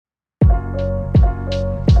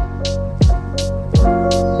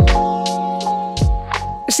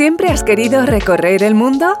¿Siempre has querido recorrer el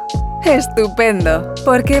mundo? ¡Estupendo!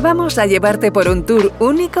 Porque vamos a llevarte por un tour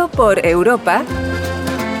único por Europa,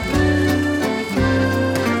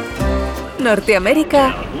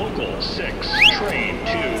 Norteamérica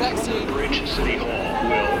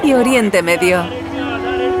y Oriente Medio.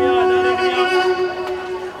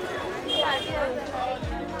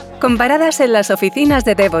 Comparadas en las oficinas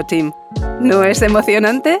de Devoteam. ¿No es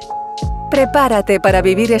emocionante? Prepárate para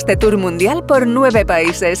vivir este tour mundial por 9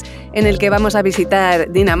 países, en el que vamos a visitar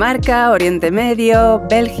Dinamarca, Oriente Medio,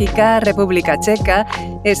 Bélgica, República Checa,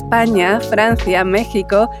 España, Francia,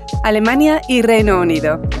 México, Alemania y Reino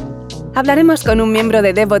Unido. Hablaremos con un miembro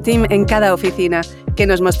de Devoteam en cada oficina, que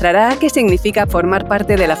nos mostrará qué significa formar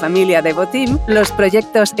parte de la familia Devoteam, los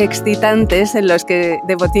proyectos excitantes en los que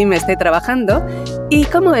Devoteam esté trabajando y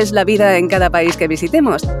cómo es la vida en cada país que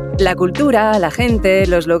visitemos, la cultura, la gente,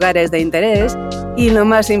 los lugares de interés y, lo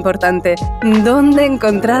más importante, dónde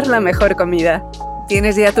encontrar la mejor comida.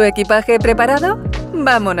 ¿Tienes ya tu equipaje preparado?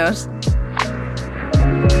 ¡Vámonos!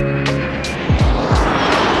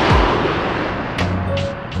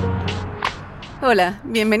 Hola,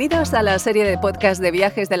 bienvenidos a la serie de podcast de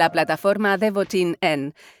viajes de la plataforma Devoteam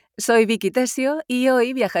N. Soy Vicky Tesio y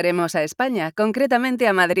hoy viajaremos a España, concretamente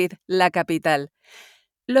a Madrid, la capital.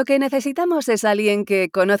 Lo que necesitamos es alguien que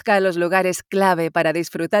conozca los lugares clave para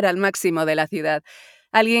disfrutar al máximo de la ciudad.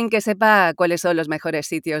 Alguien que sepa cuáles son los mejores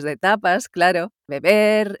sitios de tapas, claro,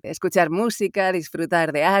 beber, escuchar música,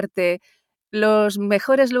 disfrutar de arte, los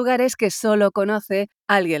mejores lugares que solo conoce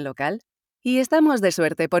alguien local. Y estamos de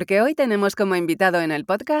suerte porque hoy tenemos como invitado en el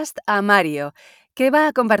podcast a Mario, que va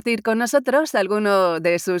a compartir con nosotros alguno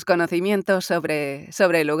de sus conocimientos sobre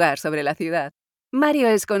el lugar, sobre la ciudad. Mario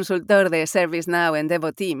es consultor de ServiceNow en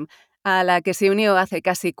Devoteam, a la que se unió hace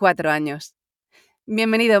casi 4 años.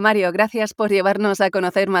 Bienvenido, Mario. Gracias por llevarnos a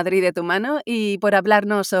conocer Madrid de tu mano y por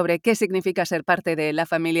hablarnos sobre qué significa ser parte de la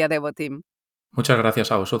familia Devoteam. Muchas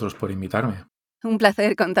gracias a vosotros por invitarme. Un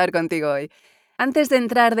placer contar contigo hoy. Antes de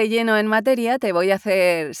entrar de lleno en materia, te voy a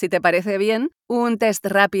hacer, si te parece bien, un test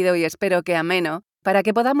rápido y espero que ameno, para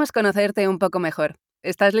que podamos conocerte un poco mejor.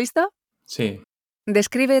 ¿Estás listo? Sí.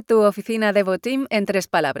 Describe tu oficina Devoteam en 3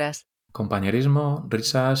 palabras. Compañerismo,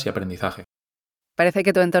 risas y aprendizaje. Parece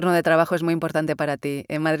que tu entorno de trabajo es muy importante para ti.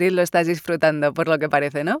 En Madrid lo estás disfrutando, por lo que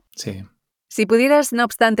parece, ¿no? Sí. Si pudieras, no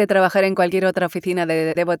obstante, trabajar en cualquier otra oficina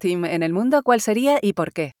de Devoteam en el mundo, ¿cuál sería y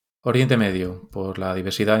por qué? Oriente Medio, por la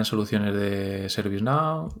diversidad en soluciones de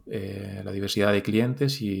ServiceNow, la diversidad de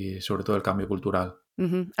clientes y sobre todo el cambio cultural.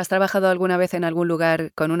 ¿Has trabajado alguna vez en algún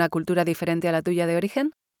lugar con una cultura diferente a la tuya de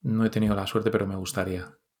origen? No he tenido la suerte, pero me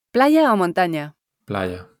gustaría. ¿Playa o montaña?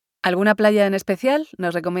 Playa. ¿Alguna playa en especial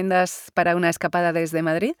nos recomiendas para una escapada desde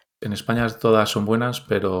Madrid? En España todas son buenas,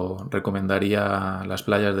 pero recomendaría las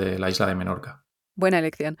playas de la isla de Menorca. Buena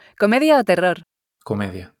elección. ¿Comedia o terror?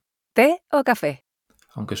 Comedia. ¿Té o café?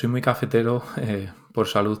 Aunque soy muy cafetero, por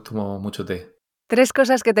salud tomo mucho té. 3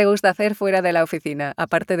 cosas que te gusta hacer fuera de la oficina,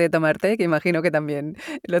 aparte de tomar té, que imagino que también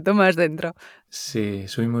lo tomas dentro. Sí,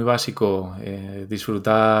 soy muy básico.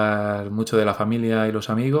 Disfrutar mucho de la familia y los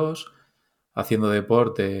amigos, haciendo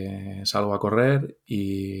deporte, salgo a correr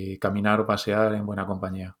y caminar o pasear en buena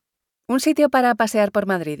compañía. Un sitio para pasear por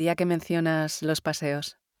Madrid, ya que mencionas los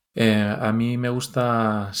paseos. A mí me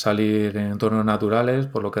gusta salir en entornos naturales,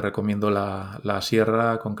 por lo que recomiendo la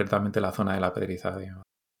sierra, concretamente la zona de la Pedriza.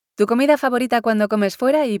 ¿Tu comida favorita cuando comes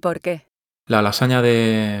fuera y por qué? La lasaña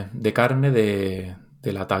de carne de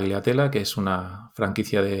la Tagliatella, que es una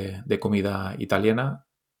franquicia de comida italiana,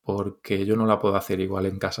 porque yo no la puedo hacer igual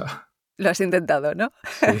en casa. Lo has intentado, ¿no?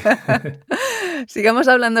 Sí. Sigamos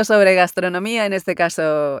hablando sobre gastronomía, en este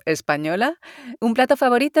caso española. ¿Un plato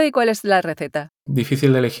favorito y cuál es la receta?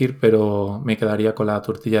 Difícil de elegir, pero me quedaría con la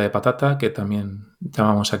tortilla de patata, que también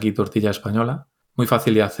llamamos aquí tortilla española. Muy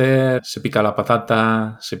fácil de hacer, se pica la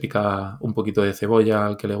patata, se pica un poquito de cebolla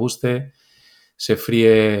al que le guste, se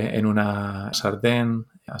fríe en una sartén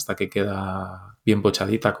hasta que queda bien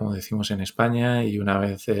pochadita, como decimos en España, y una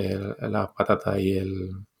vez la patata y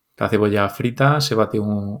la cebolla frita, se bate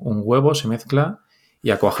un huevo, se mezcla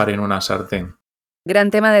y a cuajar en una sartén.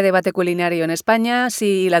 Gran tema de debate culinario en España,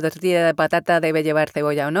 si la tortilla de patata debe llevar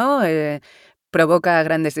cebolla o no. Provoca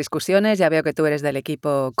grandes discusiones. Ya veo que tú eres del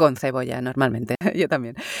equipo con cebolla, normalmente. Yo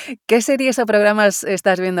también. ¿Qué series o programas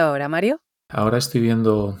estás viendo ahora, Mario? Ahora estoy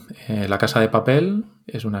viendo La Casa de Papel,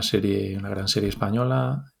 es una gran serie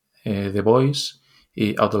española, The Voice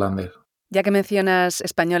y Outlander. Ya que mencionas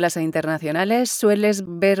españolas e internacionales, ¿sueles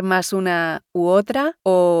ver más una u otra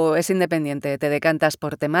o es independiente? ¿Te decantas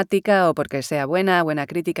por temática o porque sea buena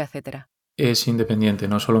crítica, etcétera? Es independiente,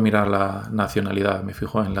 no solo mirar la nacionalidad, me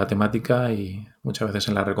fijo en la temática y muchas veces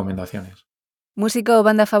en las recomendaciones. ¿Músico o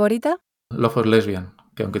banda favorita? Love for Lesbian,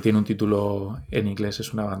 que aunque tiene un título en inglés,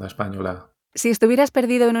 es una banda española. Si estuvieras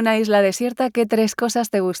perdido en una isla desierta, ¿qué 3 cosas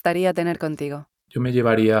te gustaría tener contigo? Yo me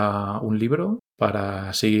llevaría un libro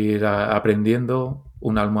para seguir aprendiendo,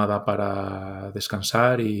 una almohada para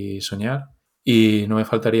descansar y soñar, y no me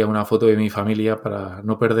faltaría una foto de mi familia para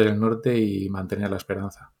no perder el norte y mantener la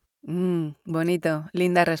esperanza. Bonito,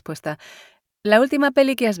 linda respuesta. ¿La última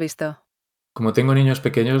peli que has visto? Como tengo niños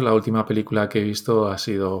pequeños, la última película que he visto ha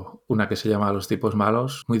sido una que se llama Los tipos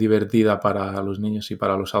malos, muy divertida para los niños y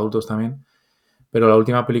para los adultos también. Pero la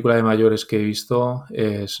última película de mayores que he visto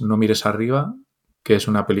es No mires arriba, que es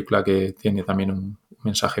una película que tiene también un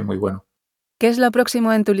mensaje muy bueno. ¿Qué es lo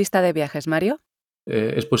próximo en tu lista de viajes, Mario?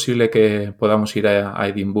 Es posible que podamos ir a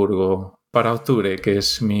Edimburgo para octubre, que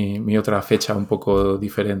es mi otra fecha un poco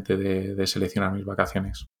diferente de seleccionar mis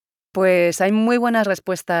vacaciones. Pues hay muy buenas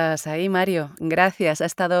respuestas ahí, Mario. Gracias, ha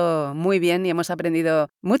estado muy bien y hemos aprendido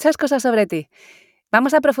muchas cosas sobre ti.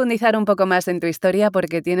 Vamos a profundizar un poco más en tu historia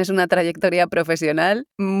porque tienes una trayectoria profesional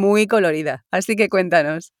muy colorida, así que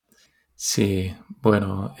cuéntanos. Sí,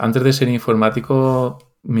 bueno, antes de ser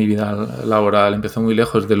informático, mi vida laboral empezó muy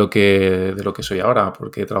lejos de lo que soy ahora,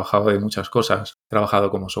 porque he trabajado de muchas cosas. He trabajado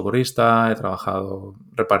como socorrista, he trabajado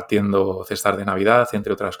repartiendo cestas de Navidad,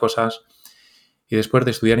 entre otras cosas. Y después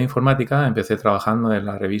de estudiar informática, empecé trabajando en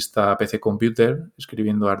la revista PC Computer,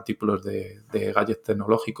 escribiendo artículos de gadgets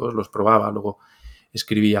tecnológicos, los probaba, luego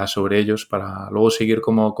escribía sobre ellos para luego seguir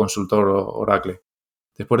como consultor Oracle.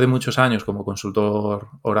 Después de muchos años como consultor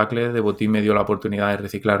Oracle, Devoteam me dio la oportunidad de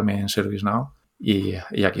reciclarme en ServiceNow y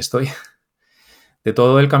aquí estoy. De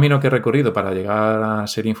todo el camino que he recorrido para llegar a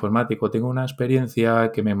ser informático, tengo una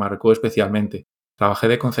experiencia que me marcó especialmente. Trabajé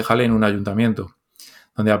de concejal en un ayuntamiento,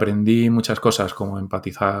 donde aprendí muchas cosas como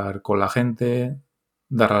empatizar con la gente,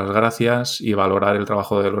 dar las gracias y valorar el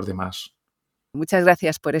trabajo de los demás. Muchas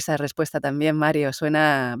gracias por esa respuesta también, Mario.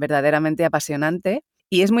 Suena verdaderamente apasionante.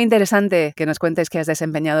 Y es muy interesante que nos cuentes que has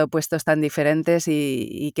desempeñado puestos tan diferentes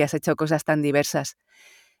y que has hecho cosas tan diversas.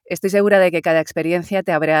 Estoy segura de que cada experiencia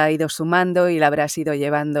te habrá ido sumando y la habrás ido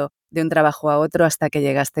llevando de un trabajo a otro hasta que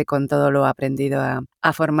llegaste con todo lo aprendido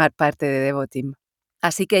a formar parte de Devoteam.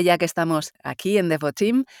 Así que ya que estamos aquí en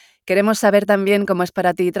Devoteam, queremos saber también cómo es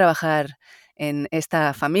para ti trabajar en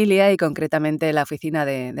esta familia y concretamente en la oficina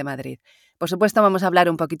de Madrid. Por supuesto, vamos a hablar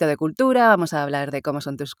un poquito de cultura, vamos a hablar de cómo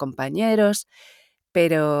son tus compañeros,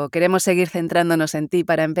 pero queremos seguir centrándonos en ti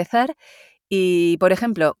para empezar. Y, por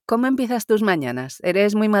ejemplo, ¿cómo empiezas tus mañanas?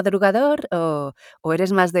 ¿Eres muy madrugador o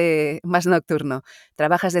eres más nocturno?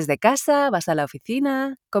 ¿Trabajas desde casa? ¿Vas a la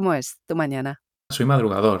oficina? ¿Cómo es tu mañana? Soy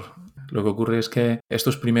madrugador. Lo que ocurre es que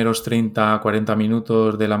estos primeros 30, 40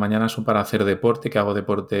 minutos de la mañana son para hacer deporte, que hago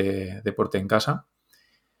deporte en casa.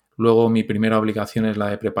 Luego mi primera obligación es la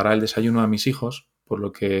de preparar el desayuno a mis hijos, por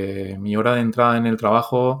lo que mi hora de entrada en el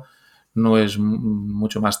trabajo no es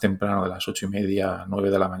mucho más temprano, de las 8:30,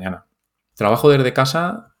 9 de la mañana. Trabajo desde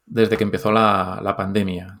casa desde que empezó la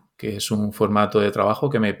pandemia, que es un formato de trabajo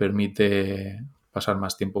que me permite pasar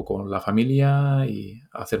más tiempo con la familia y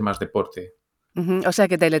hacer más deporte. Ujú, o sea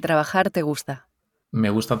que teletrabajar te gusta. Me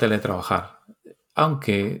gusta teletrabajar.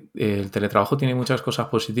 Aunque el teletrabajo tiene muchas cosas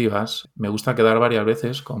positivas, me gusta quedar varias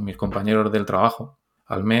veces con mis compañeros del trabajo.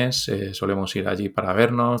 Al mes solemos ir allí para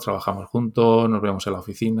vernos, trabajamos juntos, nos vemos en la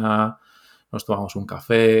oficina, nos tomamos un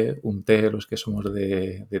café, un té, los que somos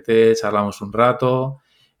de té, charlamos un rato.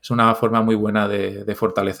 Es una forma muy buena de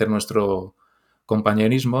fortalecer nuestro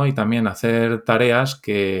compañerismo y también hacer tareas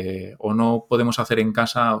que o no podemos hacer en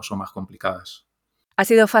casa o son más complicadas. ¿Ha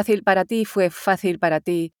sido fácil para ti? ¿Fue fácil para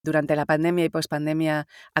ti durante la pandemia y pospandemia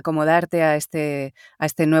acomodarte a este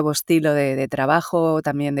nuevo estilo de trabajo,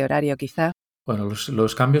 también de horario quizá? Bueno,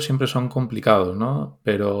 los cambios siempre son complicados, ¿no?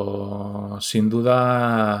 Pero sin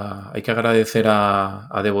duda hay que agradecer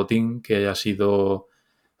a Devoteam que haya sido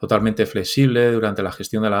totalmente flexible durante la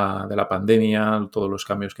gestión de la pandemia, todos los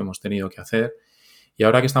cambios que hemos tenido que hacer. Y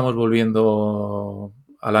ahora que estamos volviendo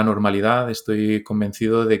a la normalidad, estoy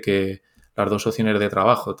convencido de que las dos opciones de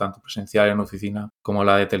trabajo, tanto presencial en oficina como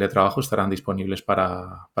la de teletrabajo, estarán disponibles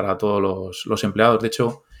para todos los empleados. De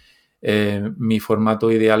hecho, mi formato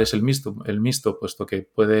ideal es el mixto, puesto que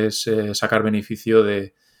puedes sacar beneficio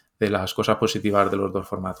de las cosas positivas de los dos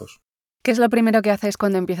formatos. ¿Qué es lo primero que haces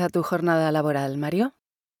cuando empieza tu jornada laboral, Mario?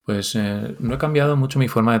 Pues no he cambiado mucho mi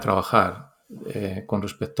forma de trabajar con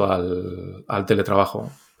respecto al teletrabajo,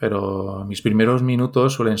 pero mis primeros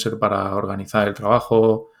minutos suelen ser para organizar el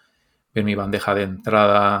trabajo, ver mi bandeja de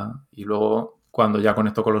entrada y luego cuando ya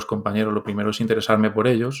conecto con los compañeros lo primero es interesarme por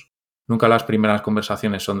ellos. Nunca las primeras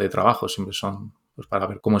conversaciones son de trabajo, siempre son pues, para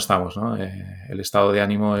ver cómo estamos, ¿no? El estado de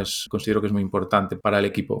ánimo considero que es muy importante para el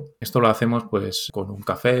equipo. Esto lo hacemos pues con un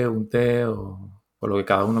café, un té o lo que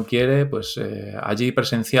cada uno quiere. Pues allí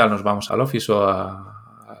presencial nos vamos al office o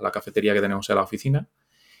a la cafetería que tenemos en la oficina.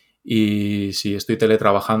 Y si estoy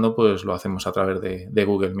teletrabajando, pues lo hacemos a través de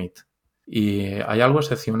Google Meet. Y hay algo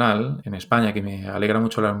excepcional en España que me alegra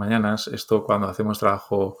mucho las mañanas. Esto cuando hacemos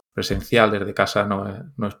trabajo presencial desde casa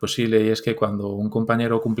no es posible, y es que cuando un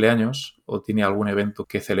compañero cumple años o tiene algún evento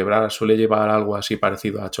que celebrar, suele llevar algo así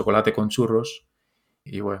parecido a chocolate con churros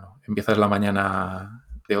y bueno, empiezas la mañana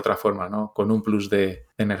de otra forma, ¿no? Con un plus de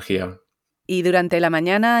energía. ¿Y durante la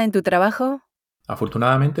mañana en tu trabajo?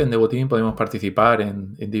 Afortunadamente en Devoteam podemos participar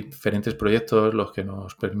en diferentes proyectos, los que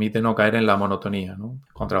nos permiten no caer en la monotonía, ¿no?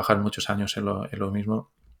 Con trabajar muchos años en lo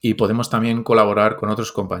mismo. Y podemos también colaborar con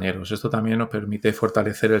otros compañeros. Esto también nos permite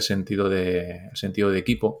fortalecer el sentido de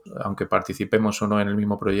equipo. Aunque participemos o no en el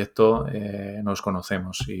mismo proyecto, nos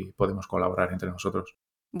conocemos y podemos colaborar entre nosotros.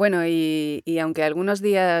 Bueno, y aunque algunos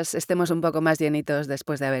días estemos un poco más llenitos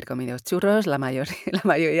después de haber comido churros, la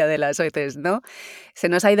mayoría de las veces no, se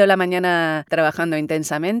nos ha ido la mañana trabajando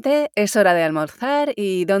intensamente, es hora de almorzar.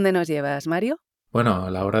 ¿Y dónde nos llevas, Mario? Bueno,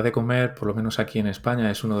 la hora de comer, por lo menos aquí en España,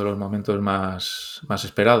 es uno de los momentos más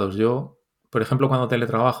esperados. Yo, por ejemplo, cuando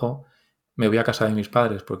teletrabajo, me voy a casa de mis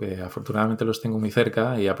padres porque afortunadamente los tengo muy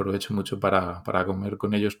cerca y aprovecho mucho para comer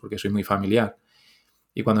con ellos porque soy muy familiar.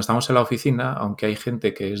 Y cuando estamos en la oficina, aunque hay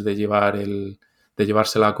gente que es de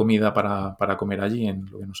llevarse la comida para comer allí, en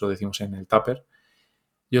lo que nosotros decimos en el tupper,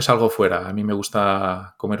 yo salgo fuera. A mí me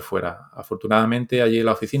gusta comer fuera. Afortunadamente, allí en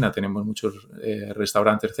la oficina tenemos muchos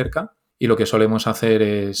restaurantes cerca y lo que solemos hacer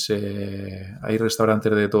es, hay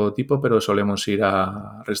restaurantes de todo tipo, pero solemos ir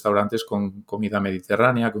a restaurantes con comida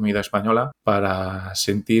mediterránea, comida española, para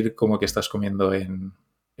sentir como que estás comiendo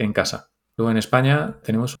en casa. Luego en España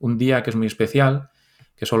tenemos un día que es muy especial,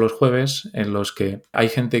 que son los jueves, en los que hay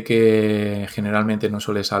gente que generalmente no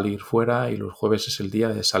suele salir fuera, y los jueves es el día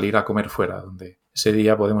de salir a comer fuera, donde ese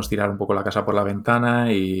día podemos tirar un poco la casa por la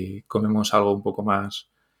ventana y comemos algo un poco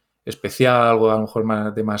más especial, algo a lo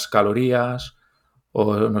mejor de más calorías,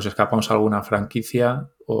 o nos escapamos a alguna franquicia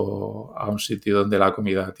o a un sitio donde la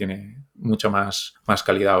comida tiene mucha más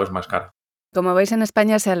calidad o es más cara. Como veis, en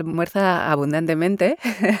España se almuerza abundantemente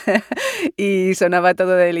y sonaba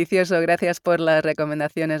todo delicioso. Gracias por las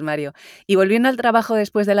recomendaciones, Mario. Y volviendo al trabajo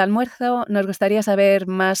después del almuerzo, nos gustaría saber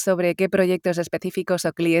más sobre qué proyectos específicos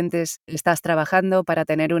o clientes estás trabajando para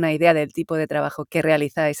tener una idea del tipo de trabajo que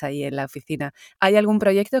realizáis ahí en la oficina. ¿Hay algún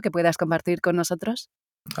proyecto que puedas compartir con nosotros?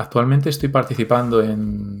 Actualmente estoy participando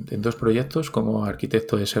en dos proyectos como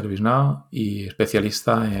arquitecto de ServiceNow y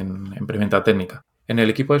especialista en preventa técnica. En el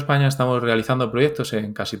equipo de España estamos realizando proyectos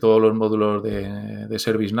en casi todos los módulos de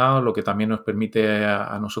ServiceNow, lo que también nos permite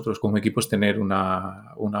a nosotros como equipos tener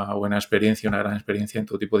una buena experiencia, una gran experiencia en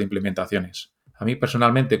todo tipo de implementaciones. A mí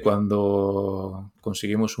personalmente, cuando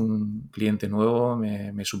conseguimos un cliente nuevo,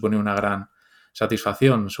 me supone una gran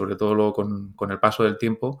satisfacción, sobre todo luego con el paso del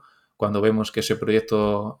tiempo, cuando vemos que ese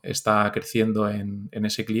proyecto está creciendo en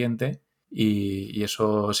ese cliente, y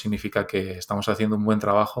eso significa que estamos haciendo un buen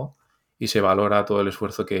trabajo y se valora todo el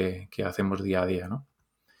esfuerzo que hacemos día a día, ¿no?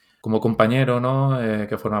 Como compañero, ¿no?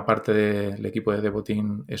 Que forma parte del equipo de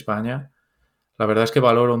Devoteam España, la verdad es que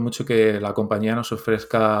valoro mucho que la compañía nos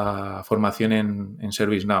ofrezca formación en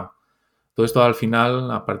ServiceNow. Todo esto al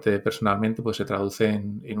final, aparte de personalmente, pues se traduce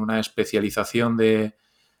en una especialización de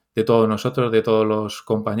todos nosotros, de todos los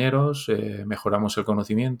compañeros, mejoramos el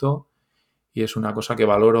conocimiento y es una cosa que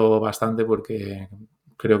valoro bastante porque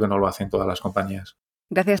creo que no lo hacen todas las compañías.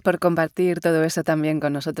 Gracias por compartir todo eso también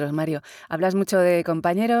con nosotros, Mario. Hablas mucho de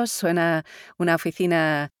compañeros, suena una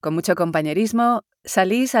oficina con mucho compañerismo.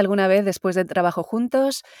 ¿Salís alguna vez después del trabajo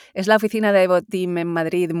juntos? ¿Es la oficina de Devoteam en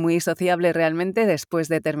Madrid muy sociable realmente después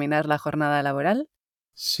de terminar la jornada laboral?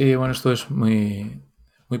 Sí, bueno, esto es muy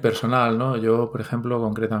personal, ¿no? Yo, por ejemplo,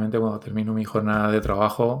 concretamente cuando termino mi jornada de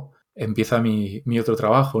trabajo, empieza mi otro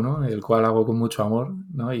trabajo, ¿no? El cual hago con mucho amor,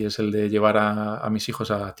 ¿no? Y es el de llevar a mis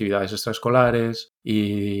hijos a actividades extraescolares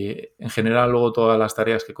y, en general, luego todas las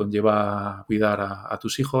tareas que conlleva cuidar a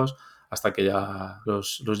tus hijos hasta que ya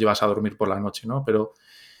los llevas a dormir por la noche, ¿no? Pero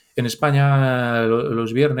en España,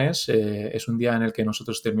 los viernes es un día en el que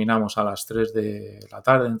nosotros terminamos a las 3 de la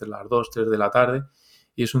tarde, entre las 2 3 de la tarde,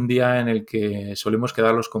 y es un día en el que solemos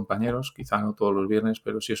quedar los compañeros, quizá no todos los viernes,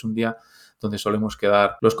 pero sí es un día donde solemos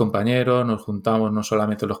quedar los compañeros, nos juntamos no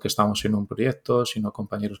solamente los que estamos en un proyecto, sino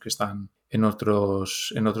compañeros que están en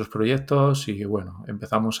otros proyectos, y bueno,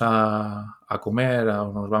 empezamos a comer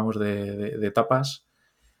o nos vamos de tapas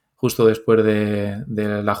justo después de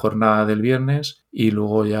la jornada del viernes y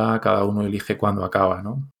luego ya cada uno elige cuándo acaba,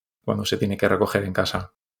 ¿no? Cuándo se tiene que recoger en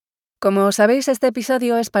casa. Como sabéis, este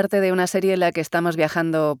episodio es parte de una serie en la que estamos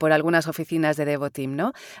viajando por algunas oficinas de Devoteam,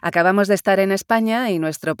 ¿no? Acabamos de estar en España y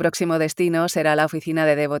nuestro próximo destino será la oficina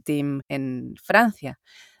de Devoteam en Francia.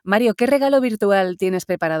 Mario, ¿qué regalo virtual tienes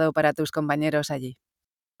preparado para tus compañeros allí?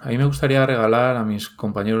 A mí me gustaría regalar a mis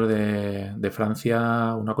compañeros de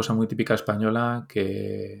Francia una cosa muy típica española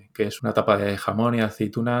que es una tapa de jamón y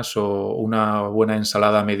aceitunas o una buena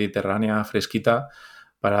ensalada mediterránea fresquita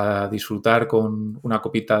para disfrutar con una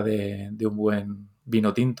copita de un buen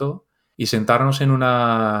vino tinto y sentarnos en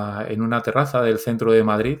una terraza del centro de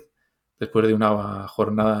Madrid después de una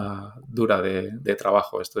jornada dura de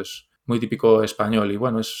trabajo. Esto es muy típico español y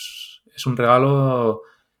bueno, es un regalo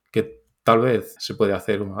que tal vez se puede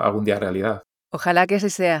hacer algún día realidad. Ojalá que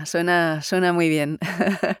así sea, suena muy bien.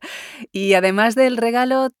 Y además del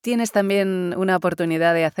regalo, tienes también una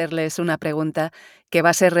oportunidad de hacerles una pregunta que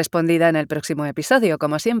va a ser respondida en el próximo episodio,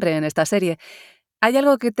 como siempre en esta serie. ¿Hay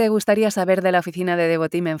algo que te gustaría saber de la oficina de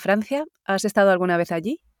Devoteam en Francia? ¿Has estado alguna vez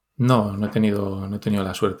allí? No he tenido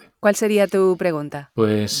la suerte. ¿Cuál sería tu pregunta?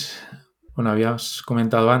 Pues, bueno, habías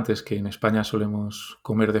comentado antes que en España solemos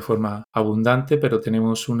comer de forma abundante, pero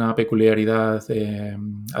tenemos una peculiaridad,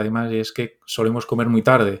 además, y es que solemos comer muy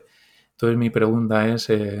tarde. Entonces, mi pregunta es,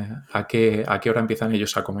 ¿a qué hora empiezan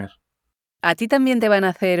ellos a comer? A ti también te van a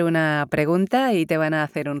hacer una pregunta y te van a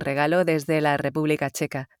hacer un regalo desde la República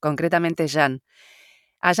Checa, concretamente Jan.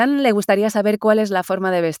 A Jan le gustaría saber cuál es la forma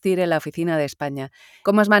de vestir en la oficina de España.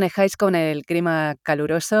 ¿Cómo os manejáis con el clima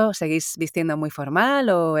caluroso? ¿Seguís vistiendo muy formal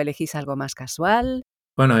o elegís algo más casual?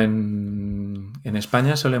 Bueno, en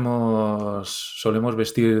España solemos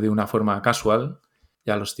vestir de una forma casual.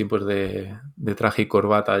 Ya los tiempos de traje y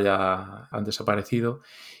corbata ya han desaparecido.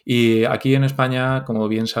 Y aquí en España, como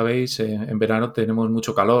bien sabéis, en verano tenemos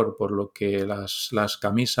mucho calor, por lo que las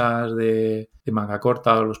camisas de manga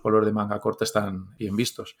corta o los polos de manga corta están bien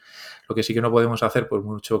vistos. Lo que sí que no podemos hacer, por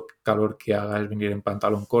mucho calor que haga, es venir en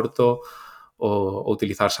pantalón corto o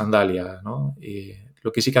utilizar sandalias, ¿no? Y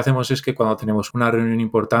lo que sí que hacemos es que cuando tenemos una reunión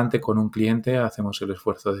importante con un cliente, hacemos el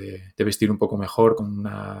esfuerzo de vestir un poco mejor con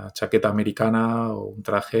una chaqueta americana o un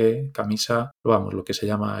traje, camisa, vamos, lo que se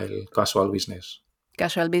llama el casual business.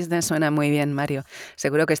 Casual business suena muy bien, Mario.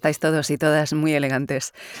 Seguro que estáis todos y todas muy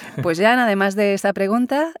elegantes. Pues Jan, además de esa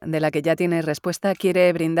pregunta, de la que ya tienes respuesta,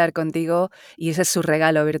 quiere brindar contigo, y ese es su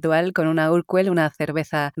regalo virtual, con una Urquell, una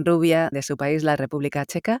cerveza rubia de su país, la República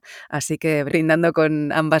Checa. Así que brindando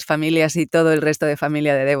con ambas familias y todo el resto de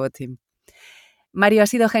familia de Devoteam. Mario, ha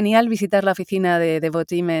sido genial visitar la oficina de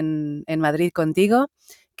Devoteam en Madrid contigo,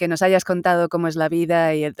 que nos hayas contado cómo es la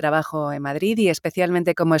vida y el trabajo en Madrid y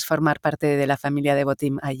especialmente cómo es formar parte de la familia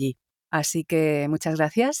Devoteam allí. Así que muchas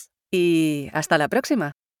gracias y hasta la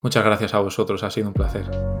próxima. Muchas gracias a vosotros, ha sido un placer.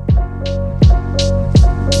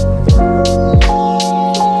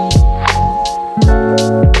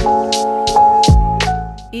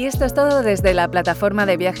 Y esto es todo desde la plataforma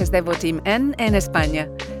de viajes Devoteam N en España.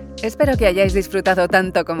 Espero que hayáis disfrutado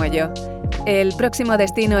tanto como yo. El próximo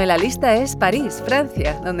destino en la lista es París,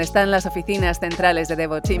 Francia, donde están las oficinas centrales de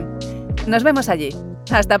Devoteam. Nos vemos allí.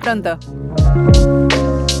 ¡Hasta pronto!